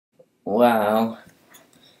Wow.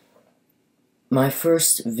 My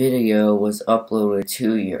first video was uploaded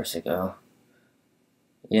 2 years ago.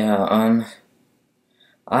 Yeah,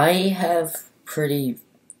 I have pretty...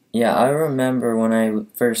 Yeah, I remember when I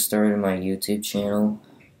first started my YouTube channel,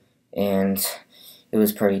 and it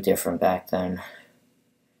was pretty different back then.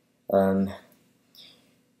 I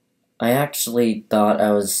actually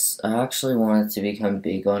wanted to become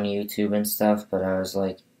big on YouTube and stuff, but I was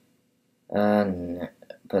like,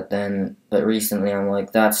 but recently I'm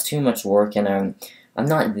like, that's too much work, and I'm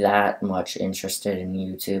not that much interested in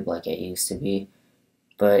YouTube like I used to be.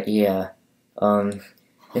 But yeah,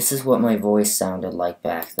 this is what my voice sounded like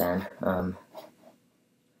back then.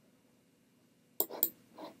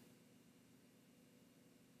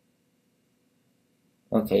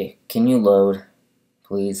 Okay, can you load,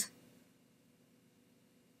 please?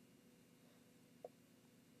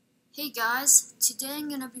 Hey guys, today I'm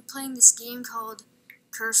going to be playing this game called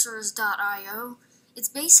Cursors.io. It's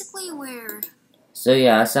basically where... So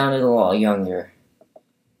yeah, I sounded a lot younger.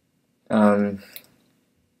 And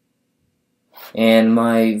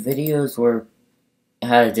my videos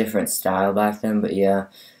had a different style back then, but yeah.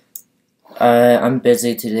 I'm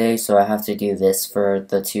busy today, so I have to do this for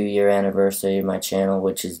the 2-year anniversary of my channel,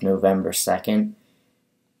 which is November 2nd.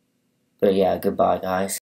 But yeah, goodbye guys.